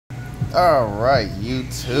Alright,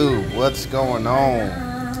 YouTube, what's going on?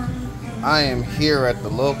 I am here at the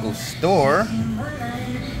local store.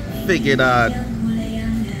 Figured I'd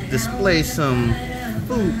display some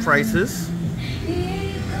food prices.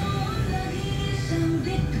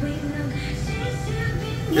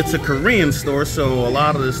 It's a Korean store, so a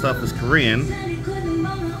lot of this stuff is Korean.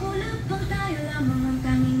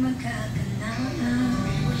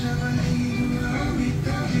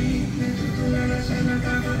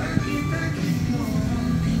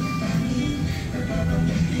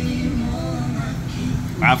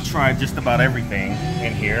 I've tried just about everything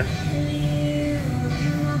in here.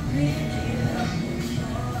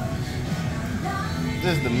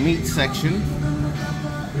 This is the meat section.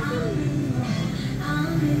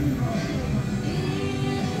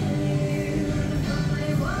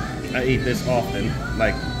 I eat this often,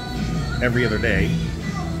 like every other day.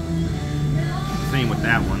 Same with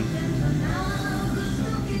that one.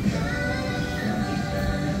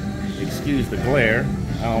 Excuse the glare.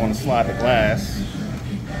 I don't want to slide the glass.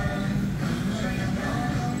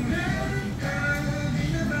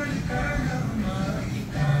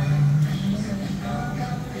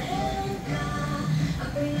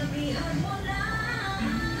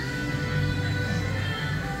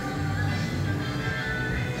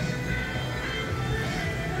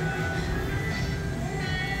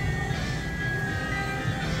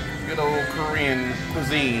 Good old Korean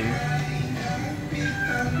cuisine.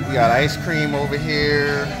 We got ice cream over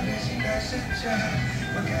here.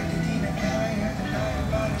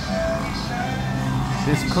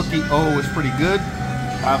 This cookie O is pretty good.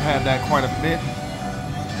 I've had that quite a bit.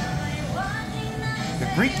 The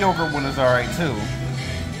Greek yogurt one is alright too.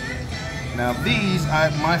 Now these,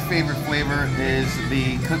 my favorite flavor is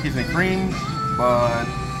the cookies and cream, but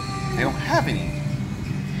they don't have any,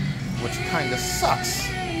 which kind of sucks.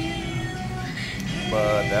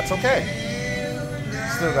 But that's okay.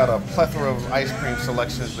 Still got a plethora of ice cream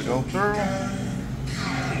selections to go through.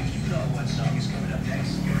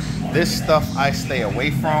 This stuff I stay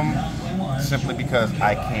away from simply because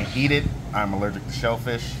I can't eat it. I'm allergic to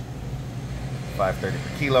shellfish. $5.30 per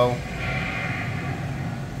kilo.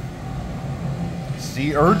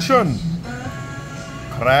 Sea urchin.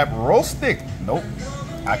 Crab roasted. Nope.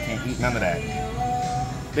 I can't eat none of that.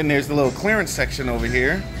 Then there's the little clearance section over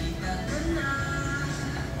here.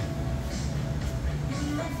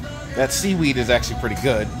 That seaweed is actually pretty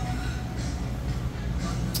good.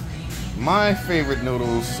 My favorite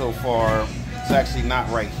noodles so far is actually not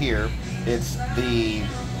right here. It's the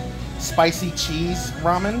spicy cheese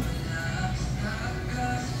ramen.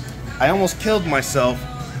 I almost killed myself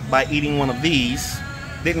by eating one of these.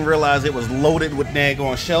 Didn't realize it was loaded with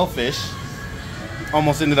daggone shellfish.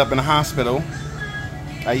 Almost ended up in the hospital.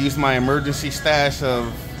 I used my emergency stash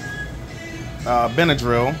of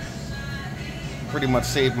Benadryl. Pretty much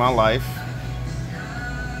saved my life.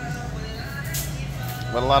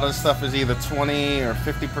 But a lot of the stuff is either 20 or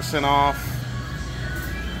 50% off.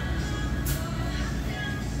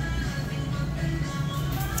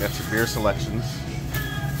 Got your beer selections.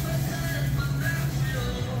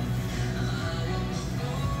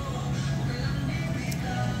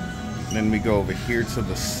 Then we go over here to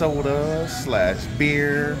the soda /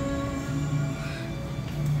 beer.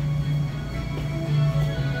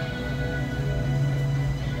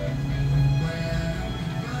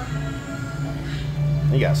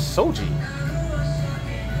 You got soji.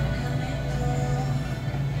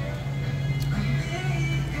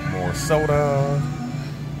 More soda.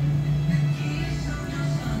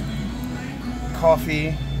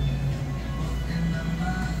 Coffee.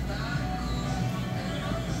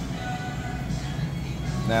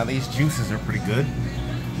 Now these juices are pretty good.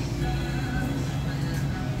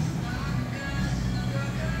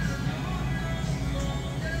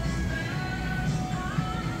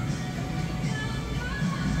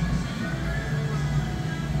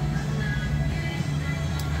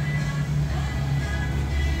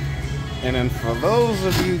 And then for those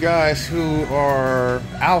of you guys who are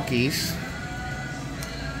alkies,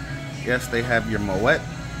 yes, they have your Moet,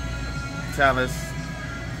 Chalice,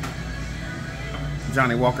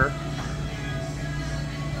 Johnny Walker,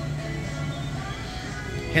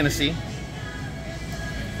 Hennessy.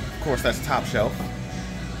 Of course, that's top shelf.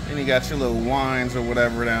 Then you got your little wines or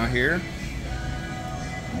whatever down here.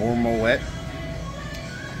 More Moet.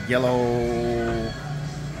 Yellow,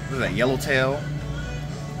 what is that, Yellowtail.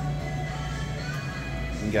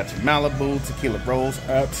 You got your Malibu, Tequila Rose,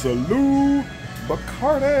 Absolute,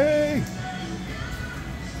 Bacardi.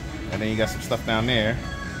 And then you got some stuff down there.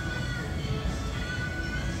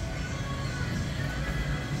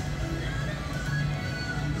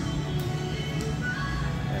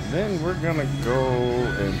 Then we're gonna go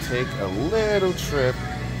and take a little trip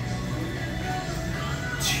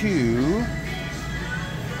to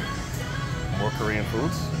more Korean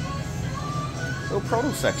foods. Little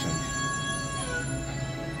produce section.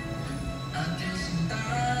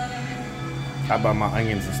 I buy my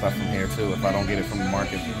onions and stuff from here too if I don't get it from the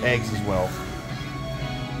market. Eggs as well.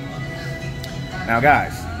 Now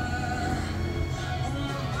guys,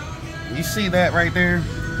 you see that right there?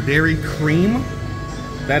 Dairy cream?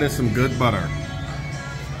 That is some good butter.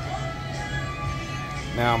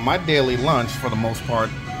 Now my daily lunch for the most part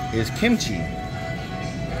is kimchi,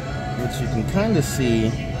 which you can kind of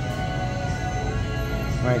see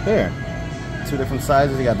right there. 2 different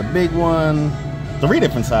sizes. You got the big one, 3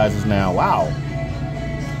 different sizes now. Wow.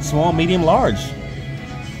 Small, medium, large.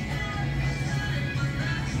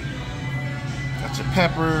 Got your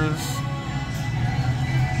peppers,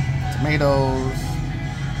 tomatoes,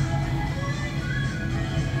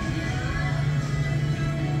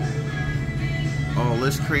 all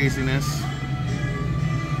this craziness.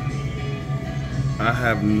 I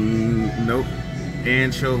have nope.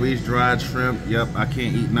 Anchovies, dried shrimp. Yep, I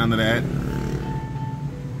can't eat none of that.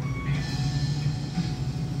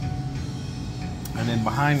 And then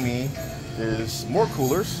behind me is more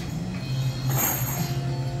coolers,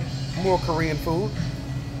 more Korean food.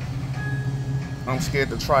 I'm scared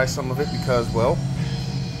to try some of it because, well,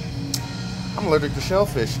 I'm allergic to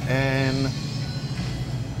shellfish, and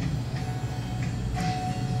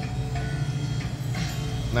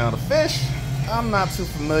now the fish, I'm not too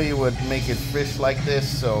familiar with making fish like this,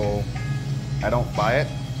 so I don't buy it.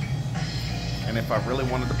 And if I really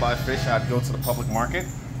wanted to buy fish, I'd go to the public market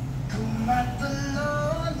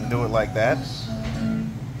and do it like that.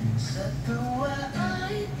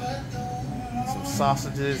 Some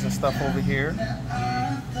sausages and stuff over here.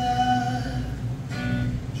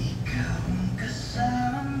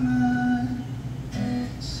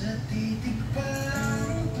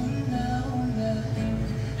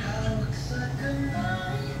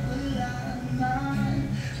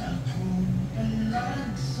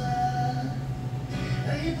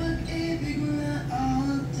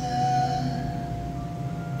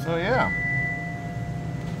 So yeah,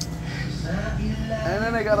 and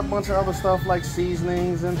then they got a bunch of other stuff like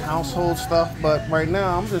seasonings and household stuff, but right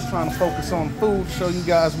now I'm just trying to focus on food, show you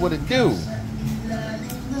guys what it do.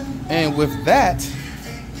 And with that,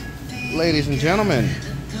 ladies and gentlemen,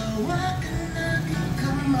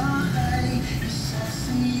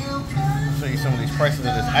 I'll show you some of these prices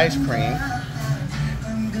of this ice cream.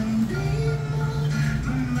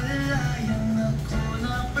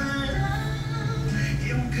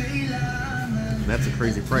 That's a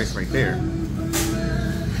crazy price right there.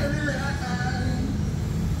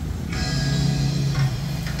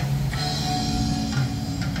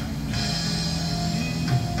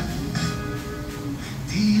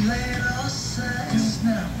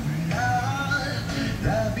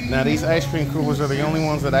 Now these ice cream coolers are the only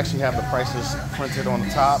ones that actually have the prices printed on the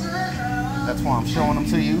top. That's why I'm showing them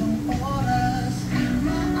to you.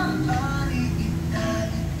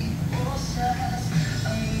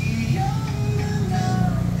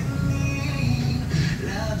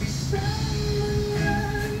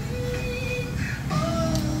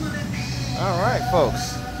 Alright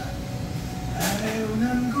folks,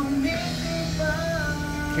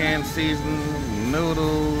 canned season,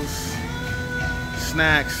 noodles,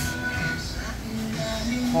 snacks,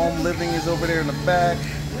 home living is over there in the back,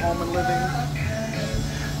 home and living,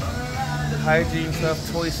 hygiene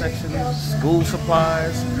stuff, toy section, school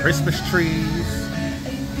supplies, Christmas trees.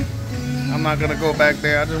 I'm not going to go back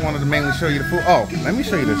there, I just wanted to mainly show you the food. Oh, let me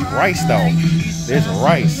show you this rice though. There's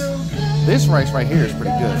rice. This rice right here is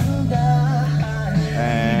pretty good.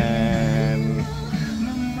 And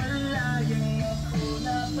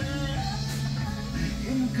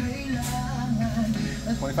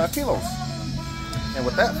 25 kilos. And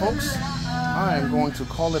with that, folks, I am going to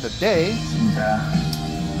call it a day.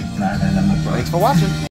 Thanks for watching.